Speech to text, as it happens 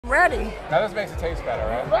ready. Now this makes it taste better,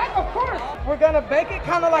 right? Right, of course. We're gonna bake it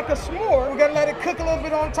kind of like a s'more. We're gonna let it cook a little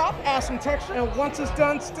bit on top, add some texture, and once it's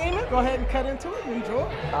done steaming, go ahead and cut into it and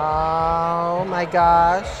enjoy. Oh my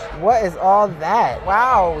gosh. What is all that?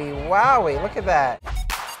 Wowie, wowie, look at that.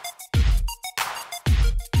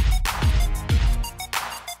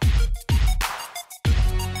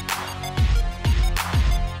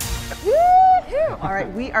 All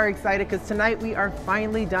right, we are excited because tonight we are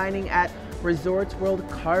finally dining at Resorts World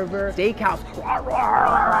Carver Steakhouse.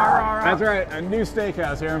 That's right, a new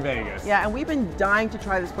steakhouse here in Vegas. Yeah, and we've been dying to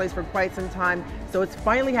try this place for quite some time, so it's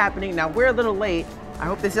finally happening. Now, we're a little late. I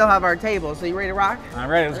hope they still have our table. So you ready to rock? I'm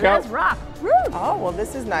ready, let's go. Let's rock. Woo. Oh, well,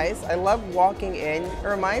 this is nice. I love walking in. It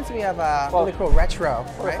reminds me of a really cool retro.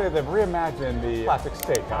 Right? Say they've reimagined the classic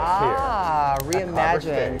steakhouse here. Ah,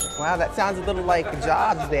 reimagined. Wow, that sounds a little like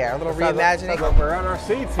Jobs there. A little reimagining. We're on our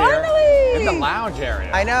seats here. Finally! In the lounge area.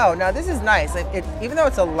 I know. Now, this is nice. Even though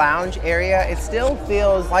it's a lounge area, it still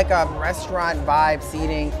feels like a restaurant vibe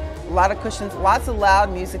seating. A lot of cushions, lots of loud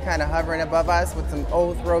music kind of hovering above us with some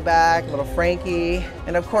old throwback, little Frankie.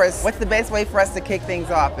 And of course, what's the best way for us to kick things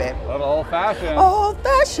off, babe? A little old-fashioned.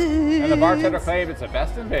 Old-fashioned. And the bartender claimed it's the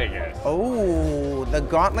best in Vegas. Oh, the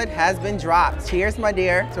gauntlet has been dropped. Cheers, my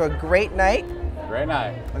dear, to a great night. Great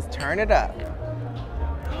night. Let's turn it up.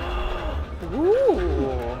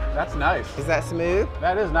 Ooh. That's nice. Is that smooth?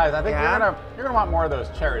 That is nice. I think you're gonna want more of those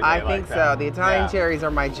cherries. I think so. The Italian cherries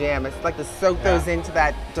are my jam. It's like to soak those into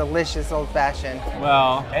that delicious old fashioned.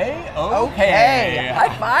 Well, okay.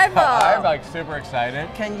 High five. I'm like super excited.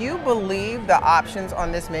 Can you believe the options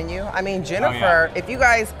on this menu? I mean, Jennifer, if you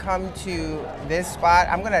guys come to this spot,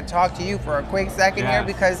 I'm gonna talk to you for a quick second here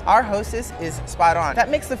because our hostess is spot on. That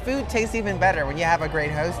makes the food taste even better when you have a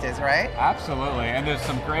great hostess, right? Absolutely. And there's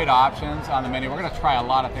some great options on the menu. We're gonna try a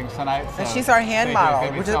lot of things tonight. So and she's our hand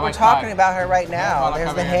model. We're talking about her right now.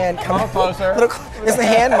 There's the hand. Come a little closer. There's the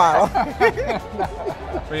hand model.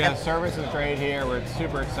 But yeah, the service is great here. We're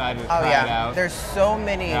super excited to try it out. There's so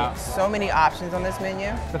many options on this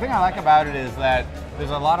menu. The thing I like about it is that there's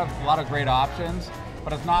a lot of great options,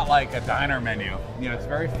 but it's not like a diner menu. You know, it's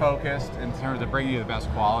very focused in terms of bringing you the best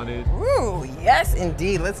quality. Ooh, yes,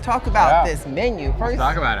 indeed. Let's talk about this menu. First, let's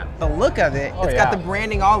talk about it. The look of it. It's got the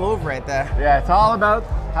branding all over it. Yeah, it's all about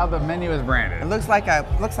how the menu is branded. It looks like a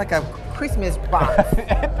Christmas box.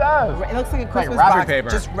 It does. It looks like a Christmas wrapping box, paper.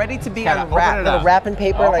 just ready to be Kinda unwrapped. Little wrapping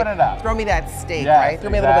paper. Open it up. Throw me that steak, right? Throw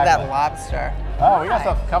me a little bit of that lobster. Oh, we got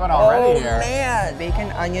stuff coming already here. Oh man,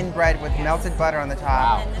 bacon onion bread with melted butter on the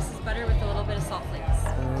top. And this is butter with a little bit of salt flakes.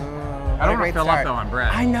 I don't want to fill up though on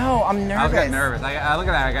bread. I know, I'm nervous. I was getting nervous. I look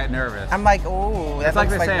at that, I got nervous. I'm like, ooh, it's like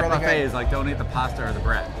they say at really buffets, like don't eat the pasta or the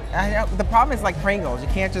bread. I know. The problem is like Pringles. You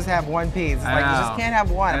can't just have one piece. It's like you just can't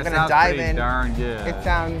have one. I'm gonna dive in. Darn good. It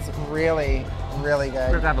sounds really, really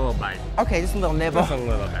good. We're gonna have a little bite. Okay, just a little nibble. Just a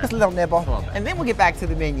little bit. Just a little nibble. And then we'll get back to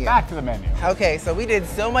the menu. Back to the menu. Okay, so we did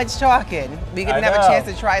so much talking. We didn't have a chance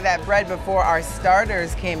to try that bread before our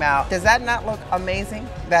starters came out. Does that not look amazing?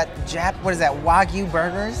 That what is that, Wagyu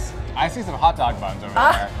burgers? I see some hot dog buns over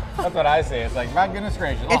there. That's what I see. It's like, my goodness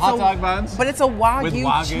gracious, hot dog buns. But it's a Wagyu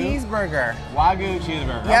cheeseburger. Wagyu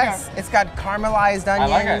cheeseburger. Yes, it's got caramelized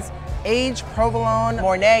onions, aged provolone,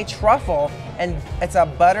 Mornay truffle, and it's a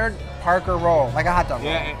buttered Parker roll, like a hot dog roll.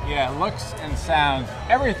 Yeah, it looks and sounds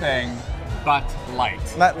everything but light.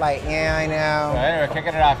 But light, yeah, I know. So anyway,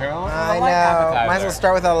 kicking it off here. I know. Might as well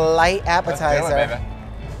start with a light appetizer. Let's do it,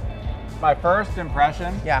 baby. My first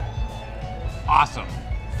impression. Yeah. Awesome.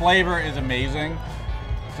 Flavor is amazing.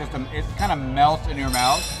 It kind of melts in your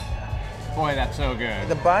mouth. Boy, that's so good.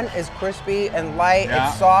 The bun is crispy and light.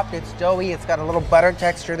 It's soft, it's doughy, it's got a little butter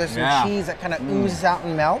texture. There's some cheese that kind of oozes out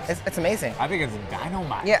and melts. It's amazing. I think it's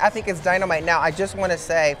dynamite. Yeah, I think it's dynamite. Now, I just want to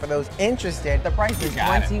say, for those interested, the price is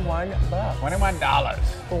 $21. $21.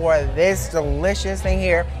 For this delicious thing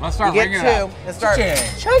here. Let's start ringing it up. Let's start.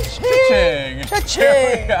 Cha-ching.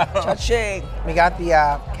 Cha-ching. Cha-ching. We got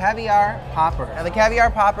the caviar popper. Now, the caviar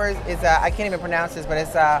poppers is, I can't even pronounce this, but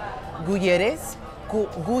it's Guyres.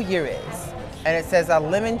 And it says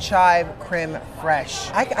lemon chive creme fresh.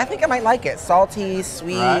 I think I might like it. Salty,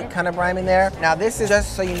 sweet, kind of brine in there. Now this is,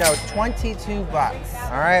 just so you know, $22.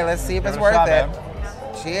 All right, let's see if it's worth it.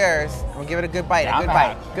 Cheers. We'll give it a good bite.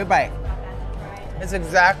 Good bite. It's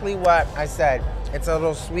exactly what I said. It's a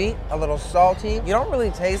little sweet, a little salty. You don't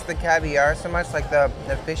really taste the caviar so much, like the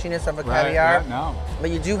fishiness of a caviar. No.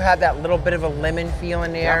 But you do have that little bit of a lemon feel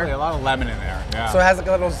in there. Definitely a lot of lemon in there, So it has like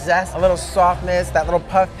a little zest, a little softness, that little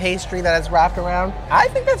puff pastry that is wrapped around. I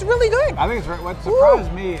think that's really good. I think it's what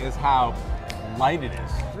surprised me is how light it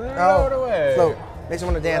is. Float Makes you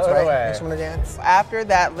want to dance, Blow it right? away. Makes you want to dance. After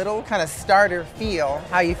that little kind of starter feel,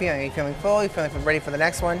 how are you feeling? Are you feeling full? Are you feeling ready for the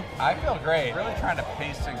next one? I feel great. Really trying to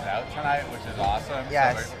pace things out tonight, which is awesome.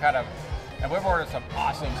 Yes. So we're kind of, and we've ordered some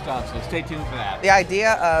awesome stuff, so stay tuned for that. The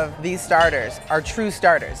idea of these starters are true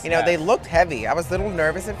starters. You know, Yeah. they looked heavy. I was a little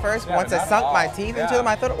nervous at first. Yeah, Once I not at sunk my all. teeth Yeah. into them,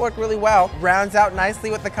 I thought it worked really well. Rounds out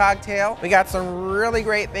nicely with the cocktail. We got some really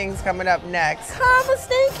great things coming up next.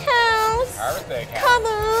 Carversteak House. Carversteak House. Come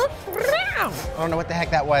on. I don't know what the heck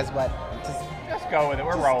that was, but Just go with it.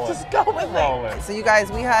 We're rolling. just go with We're rolling. it. So you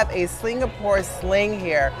guys, we have a Singapore sling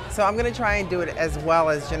here. So I'm gonna try and do it as well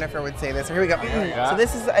as Jennifer would say this. So here we go. Yeah. So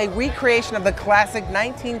this is a recreation of the classic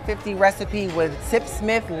 1950 recipe with Sip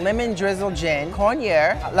Smith lemon drizzle gin,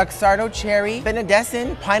 Cognac, Luxardo cherry,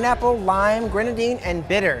 Benedictine, pineapple, lime, grenadine, and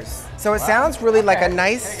bitters. So it sounds really like a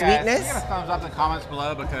nice Hey guys, sweetness. Give us a thumbs up in the comments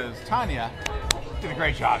below because Tanya did a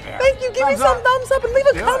great job there. Thank you. Give me Thumbs some up. thumbs up and leave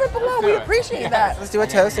a Do it. comment below. Let's do We it. appreciate Yes. that. Let's do a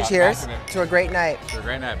Okay, toast to we got cheers back to it. to a great night. It's a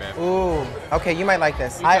great night, babe. Ooh, okay, you might like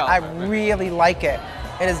this. You I tell. really like it.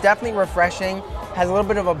 It is definitely refreshing, has a little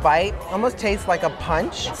bit of a bite, almost tastes like a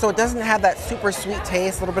punch. So it doesn't have that super sweet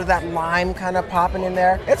taste, a little bit of that lime kind of popping in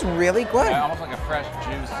there. It's really good. Yeah, almost like a fresh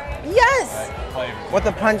juice Yes! flavor. With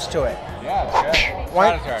a punch to it. Yeah, it's good.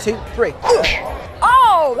 One, Shot it, two, sir. three. Ooh.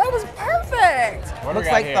 Oh, that was perfect. What do we Looks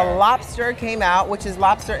got like here? the lobster came out, which is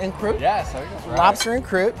lobster and croute. Yes, I think that's right. Lobster and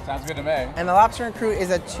croute. Sounds good to me. And the lobster and croute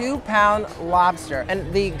is a 2-pound lobster.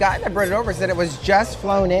 And the guy that brought it over said it was just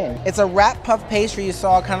flown in. It's a wrap puff pastry you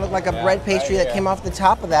saw, kind of looked like a Yeah, bread pastry right, that yeah. came off the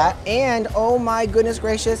top of that. And oh my goodness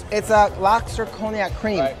gracious, it's a lobster cognac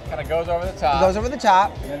cream. Right, kind of goes over the top. It goes over the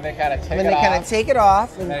top. And then they kind of take And then it they off. kind of take it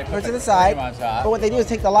off and Then they put put it to the the side. cream on top. But what they do is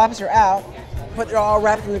take the lobster out, put it all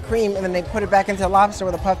wrapped in the cream, and then they put it back into the lobster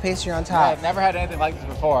with a puff pastry on Yeah, top. I've never had anything like this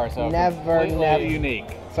before, so Never, completely never. unique.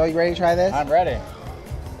 So you ready to try this? I'm ready.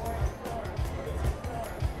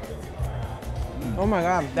 Oh my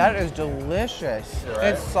God, that is delicious. You're right.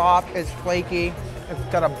 It's soft, it's flaky, it's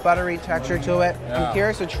got a buttery texture to it. Yeah. I'm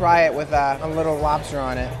curious to try it with a little lobster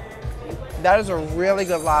on it. That is a really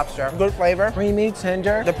good lobster. Good flavor, creamy,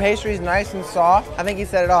 tender. The pastry's nice and soft. I think he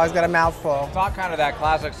said it all, he's got a mouthful. It's not kind of that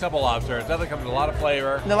classic simple lobster. It definitely comes with a lot of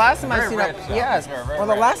flavor. The last time I Very seen rich, a though, yes, for sure, very well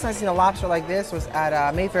the rich. last time I seen a lobster like this was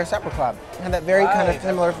at Mayfair Supper Club. It had that very kind of Right,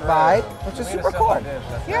 similar that's vibe, true. which is We made a super cool. similar dish,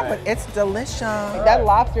 that's Yeah, right. but it's delicious. That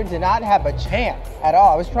lobster did not have a chance at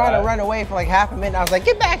all. I was trying to Right. run away for like half a minute. I was like,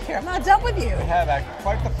 get back here! I'm not done with you. It had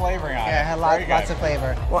quite the flavoring on it. Yeah, it had Very lots good. of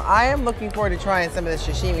flavor. Well, I am looking forward to trying some of this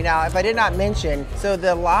sashimi. Now, if I did not mention, so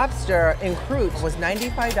the lobster in croute was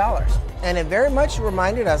 $95. And it very much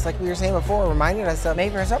reminded us, like we were saying before, reminded us of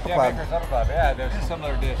Mayfair Supper Yeah, Club. Baker's Supper Club. Yeah, there's a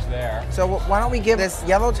similar dish there. So why don't we give this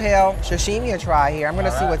Yellowtail Sashimi a try here. I'm gonna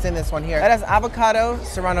All see right. what's in this one here. That has avocado,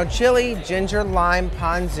 serrano chili, ginger, lime,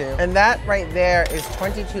 ponzu. And that right there is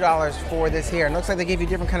 $22 for this here. It looks like they gave you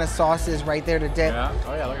different kind of sauces right there to dip. Yeah.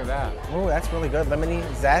 Oh yeah, look at that. Oh, that's really good. Lemony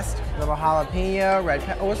zest, little jalapeno, red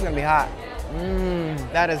pepper. Oh, this is gonna be hot.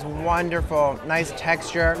 Mmm, that is wonderful. Nice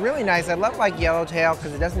texture, really nice. I love like Yellowtail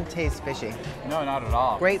because it doesn't taste fishy. No, not at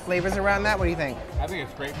all. Great flavors around that. What do you think? I think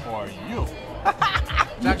it's great for you.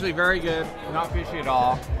 It's actually very good, not fishy at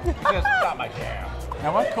all. It's just not my jam.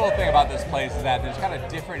 Now, one cool thing about this place is that there's kind of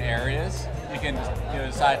different areas you can just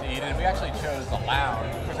decide to eat in. We actually chose the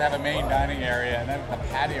lounge, because they have a main dining area and then the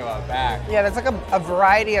patio out back. Yeah, there's like a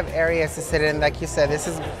variety of areas to sit in. Like you said,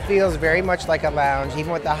 this feels very much like a lounge,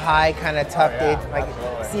 even with the high kind of tufted like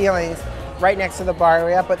absolutely. ceilings right next to the bar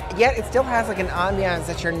area. But yet it still has like an ambiance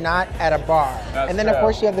that you're not at a bar. That's and then of true.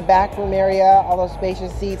 course you have the back room area, all those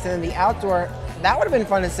spacious seats, and then the outdoor. That would have been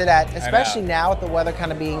fun to sit at, especially now with the weather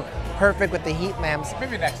kind of being perfect with the heat lamps.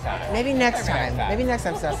 Maybe next time. Maybe next time. Maybe next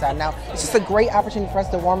time. Now, it's just a great opportunity for us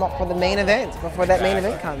to warm up for the main event before that main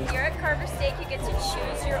event comes. Here at Carversteak, you get to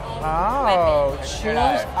choose your own Oh, weapon.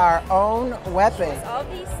 choose our own weapon. All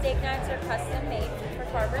these steak knives are custom made for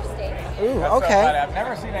Carversteak. Ooh, That's so okay. funny. I've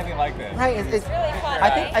never seen anything like this. Right, It's really fun.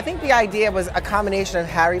 I think the idea was a combination of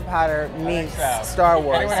Harry Potter meets so. Star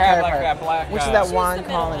Wars. Anyone have, Harry like, Potter. that black, Which is uh, that Choose wand the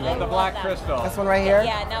middle calling one. it? The black that. crystal. This one right here?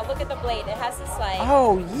 Yeah, now look at the blade. It has this like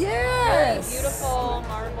Oh, really yes. beautiful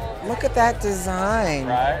marble. Look at that design.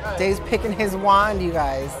 Right? Dave's picking his wand, you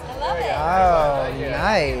guys. I love it. Oh, You're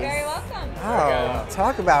nice. very welcome. Oh,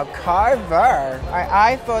 talk about Carver.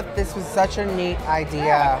 I thought this was such a neat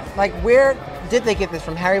idea. Like, where did they get this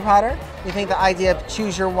from? Harry Potter? You think the idea of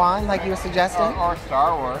choose your wand, like you were suggesting? Or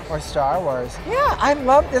Star Wars. Or Star Wars. Yeah, I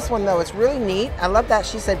love this one though. It's really neat. I love that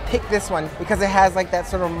she said pick this one because it has like that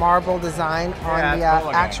sort of marble design on Yeah, the it's cool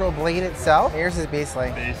looking. actual blade itself. Yours is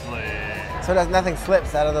beastly. Basically. So that nothing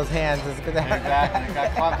slips out of those hands. It's good to have Exactly.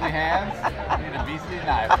 Got clumsy hands. You need a beastly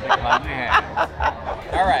knife with the clumsy hands.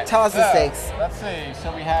 All right. Tell us the steaks. Let's see.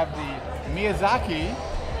 So we have the Miyazaki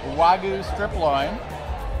Wagyu strip loin.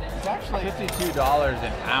 It's actually $52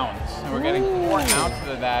 an ounce. And we're getting 4 ounces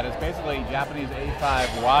of that. It's basically Japanese A5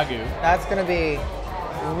 Wagyu. That's gonna be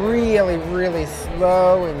really, really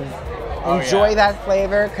slow and enjoy that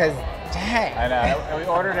flavor, because dang. I know. And we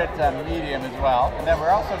ordered it medium as well. And then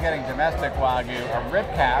we're also getting domestic Wagyu, a rib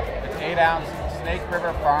cap. It's 8 ounce Snake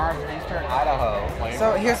River Farms, Eastern Idaho flavor.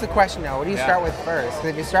 So here's the question now, what do you start with first? 'Cause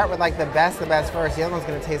if you start with like the best first, the other one's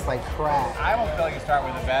gonna taste like crap. I almost feel like you start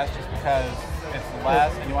with the best just because it's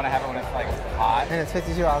less and you want to have it when it's like hot. And it's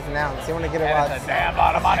 $52 an ounce. You want to get it And while it's a damn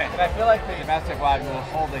lot of money. And I feel like the domestic Wagyu will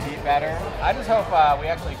hold the heat better. I just hope we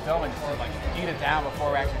actually film and just like heat it down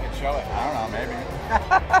before we actually can show it. I don't know, maybe.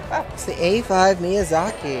 It's the A5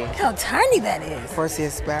 Miyazaki. Look how tiny that is. Of course, the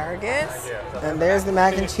asparagus. And there's the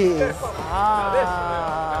mac and cheese.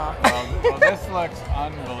 Well, this looks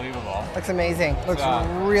unbelievable. Looks amazing. Looks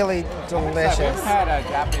really We delicious. haven't had a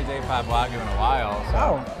Japanese A5 Wagyu in a while. So.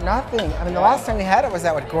 Oh, nothing. I mean, the last time we had it was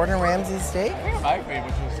that with Gordon Ramsay's steak. I think it might be,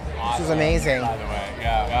 which was awesome. was amazing. By the way,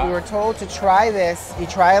 yeah. We were told to try this. You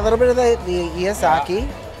try a little bit of the Miyazaki.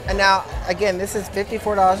 And now, again, this is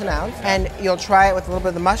 $54 an ounce. And you'll try it with a little bit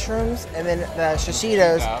of the mushrooms and then the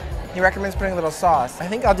shishitos. He recommends putting a little sauce. I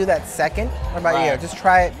think I'll do that second. What about you? Just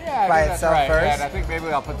try it by itself first. Yeah, and I think maybe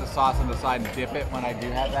I'll put the sauce on the side and dip it when I do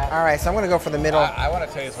have that. All right, so I'm gonna go for the middle. I want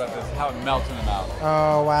to taste what this, how it melts in the mouth.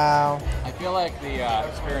 Oh, wow. I feel like the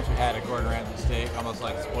experience we had at Gordon Ramsay Steak almost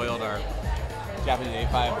like spoiled our Japanese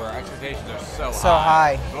A5 where our expectations are so high. So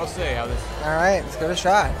high. We'll see how this. All right, let's give it a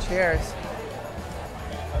shot. Cheers.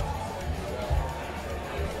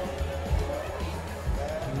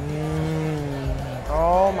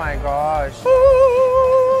 Oh my gosh.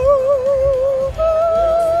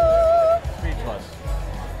 Speechless.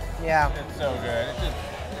 Yeah. It's so good. It's just,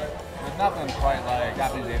 there's nothing quite like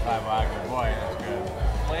Japanese A5 Wagyu. Boy, that's good.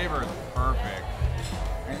 The flavor is perfect.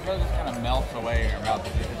 And it really just kind of melts away in your mouth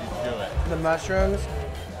as you do it. The mushrooms,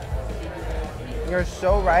 you're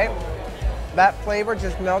so right. That flavor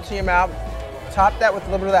just melts in your mouth. Top that with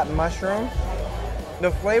a little bit of that mushroom. The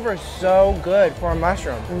flavor is so good for a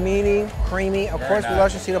mushroom. Meaty, creamy. Of course, we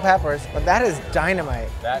love shishito peppers, but that is dynamite.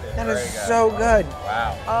 That is That very is good. so good.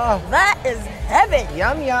 Wow. Oh, That is heavy.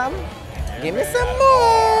 yum, yum. Give me some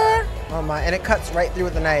more. Oh my, and it cuts right through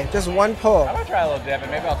with the knife. Just one pull. I'm gonna try a little dip, and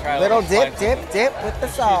maybe I'll try a Little little dip, slice of dip with the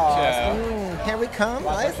sauce. Shishito. Here we come,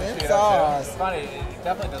 nice and Shishito, sauce. too. It's funny, it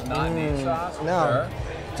definitely does not need sauce. for No. sure.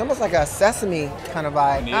 It's almost like a sesame kind of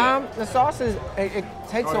vibe. Need it. The sauce is, it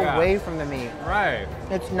takes Oh, yeah. away from the meat. Right.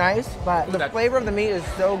 It's nice, but the That- flavor of the meat is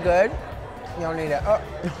so good, you don't need it.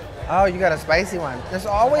 Oh, you got a spicy one. There's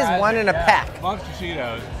always one in a pack. Love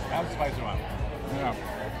Shishitos. Have a spicy one. Yeah.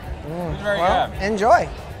 It's very Well, good. enjoy.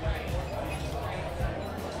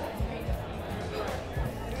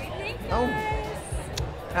 Oh.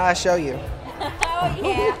 I'll show you. Oh,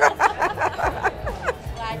 yeah.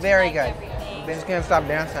 Glad you Very liked good. everything. They just can't stop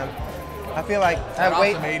dancing. I feel like That I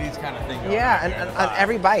wait. awesome 80s kind of thing going Yeah, on and there, on the vibe.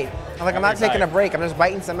 every bite. Like I'm not Every taking a bite. break. I'm just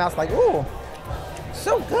biting something else. Like, ooh,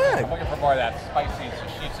 so good. I'm looking for more of that spicy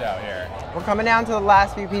shishito here. We're coming down to the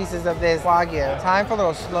last few pieces of this Wagyu. Time for a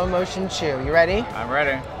little slow motion chew. You ready? I'm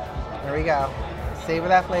ready. Here we go. Savor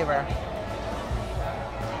that flavor.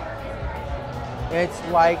 It's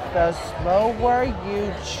like the slower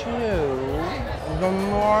you chew, the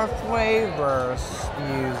more flavor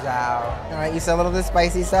spews out. All right, you said a little bit of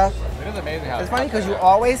spicy stuff. It is amazing how It's funny because you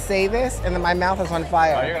always say this and then my mouth is on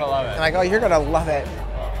fire. Oh, you're gonna love it. And like, oh, you're gonna love it.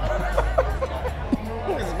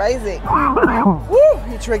 It's spicy.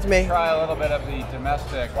 Woo, you tricked me. Try a little bit of the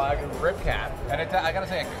domestic Wagyu rib cap, and I gotta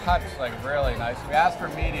say it cuts like really nice. We asked for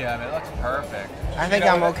medium, it looks perfect. I think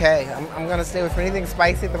I'm okay. I'm gonna stay with anything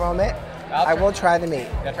spicy at the moment. I will try the meat.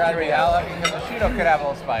 Yeah, try to be because the shishito could have a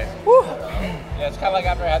little spice. Woo. Yeah, it's kind of like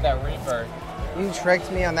after I had that reefer. You tricked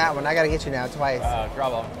me on that one. I gotta get you now twice.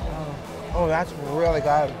 Trouble. Oh, that's really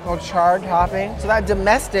good. Oh, charred topping. So that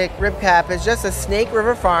domestic rib cap is just a Snake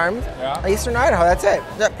River Farms, Eastern Idaho. That's it.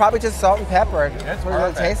 Probably just salt and pepper. That's what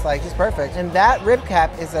it tastes like. It's perfect. And that rib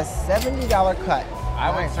cap is a $70 cut. I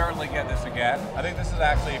would certainly get this again. I think this is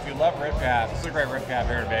actually, if you love rib cap, this is a great rib cap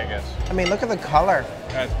here in Vegas. I mean, look at the color.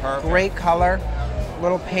 That's perfect. Great color.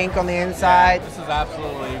 Little pink on the inside. Yeah, this is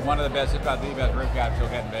absolutely one of the best, if not the best rib caps you'll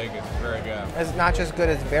get in Vegas. It's very good. It's not just good,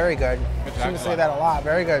 it's very good. It's I shouldn't say excellent. that a lot.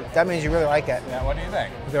 Very good. That means you really like it. Yeah, what do you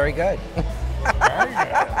think? Very good. Very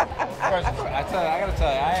good. Of course, I gotta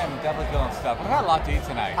tell you, I am definitely feeling stuff. I've had a lot to eat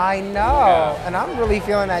tonight. I know, and I'm really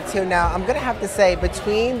feeling that too. Now, I'm gonna have to say,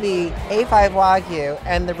 between the A5 Wagyu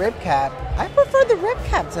and the rib cap, I prefer the rib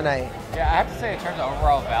cap tonight? Yeah, I have to say in terms of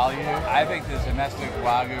overall value, I think this domestic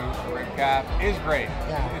Wagyu rib cap is great.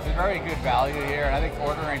 Yeah. It's a very good value here, and I think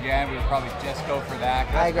ordering again, we would probably just go for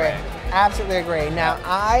that. I agree. Great. Absolutely agree. Now,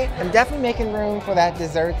 I am definitely making room for that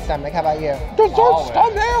dessert stomach. How about you? Always.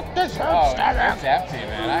 Dessert It's empty,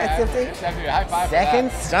 man. It's empty? It's empty. High five for Second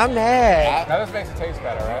that. stomach. Now this makes it taste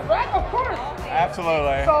better, right? Right, of course.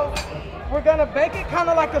 Absolutely. So we're gonna bake it kind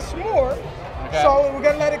of like a s'more. Okay. So we're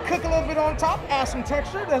gonna let it cook a little bit on top, add some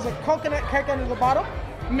texture. There's a coconut cake under the bottom,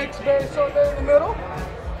 mixed berry sorbet in the middle.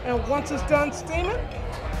 And once it's done steaming,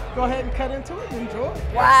 go ahead and cut into it and enjoy.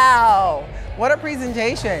 Wow. What a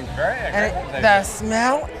presentation. Very And great the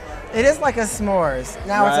smell, it is like a s'mores.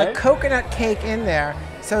 Now, Right. it's a coconut cake in there.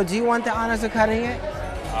 So do you want the honors of cutting it?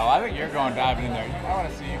 Oh, I think you're going diving in there. I want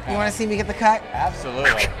to see you. You want to see me get the cut?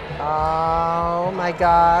 Absolutely. Oh my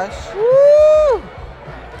gosh. Woo!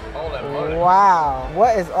 Hold it. Wow.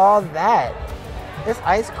 What is all that? This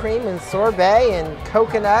ice cream and sorbet and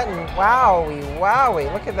coconut and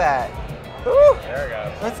wowie. Look at that. Woo. There it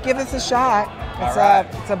goes. Let's give this a shot. It's All right.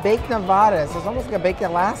 it's a baked Nevada, so it's almost like a baked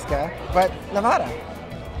Alaska, but Nevada.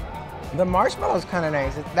 The marshmallow's kind of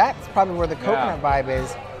nice. That's probably where the coconut vibe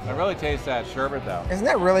is. I really taste that sherbet though. Isn't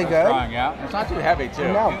that really good? Strong, yeah. It's not too heavy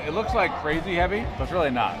too. No. It looks like crazy heavy, but it's really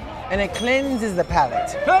not. And it cleanses the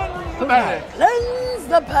palate. Cleanse the palate. Cleanse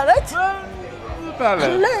the palate. Cleanse the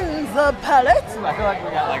palate. Cleanse the palate. I feel like we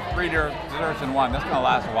got like 3 desserts in one. That's gonna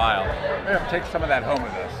last a while. We're gonna take some of that home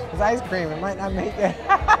with us. It's ice cream. It might not make it.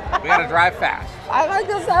 We gotta drive fast. I like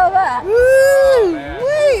the sound of that. Woo! man.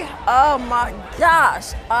 Wee! Oh my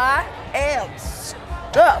gosh, I am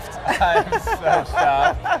stuffed. I'm so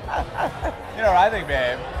stuffed. You know what I think,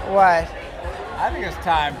 babe? What? I think it's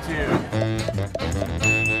time to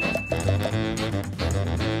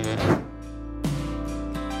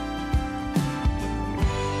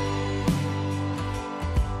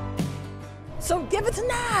So give it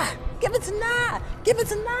tonight. Give it tonight. Give it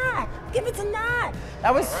tonight. Give it tonight.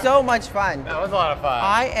 That was so much fun. That was a lot of fun.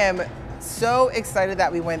 I am so excited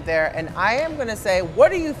that we went there, and I am gonna say,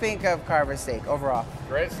 what do you think of Carversteak overall?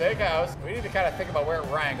 Great steakhouse. We need to kind of think about where it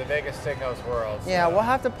ranks in the Vegas steakhouse world. Yeah, we'll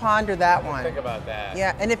have to ponder that one. Think about that.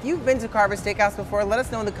 Yeah, and if you've been to Carver Steakhouse before, let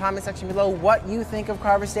us know in the comment section below what you think of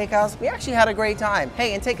Carver Steakhouse. We actually had a great time.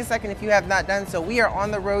 Hey, and take a second if you have not done so. We are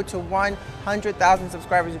on the road to 100,000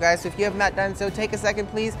 subscribers, you guys. So if you have not done so, take a second,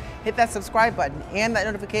 please. Hit that subscribe button and that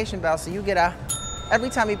notification bell so you get every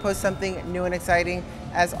time we post something new and exciting.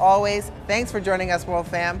 As always, thanks for joining us, World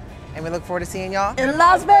Fam. And we look forward to seeing y'all In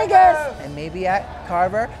Las Vegas. and maybe at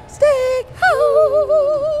Carver Steakhouse.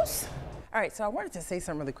 All right, so I wanted to say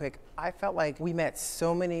something really quick. I felt like we met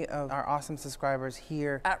so many of our awesome subscribers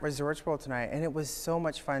here at Resorts World tonight, and it was so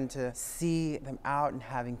much fun to see them out and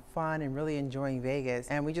having fun and really enjoying Vegas.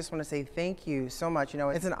 And we just want to say thank you so much. You know,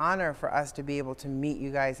 it's an honor for us to be able to meet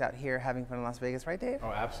you guys out here having fun in Las Vegas, right, Dave?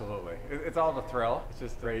 Oh, absolutely. It's all the thrill. It's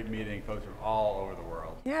just great meeting folks from all over the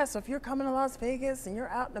world. Yeah, so if you're coming to Las Vegas and you're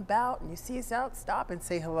out and about and you see us out, stop and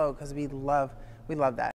say hello because we love that.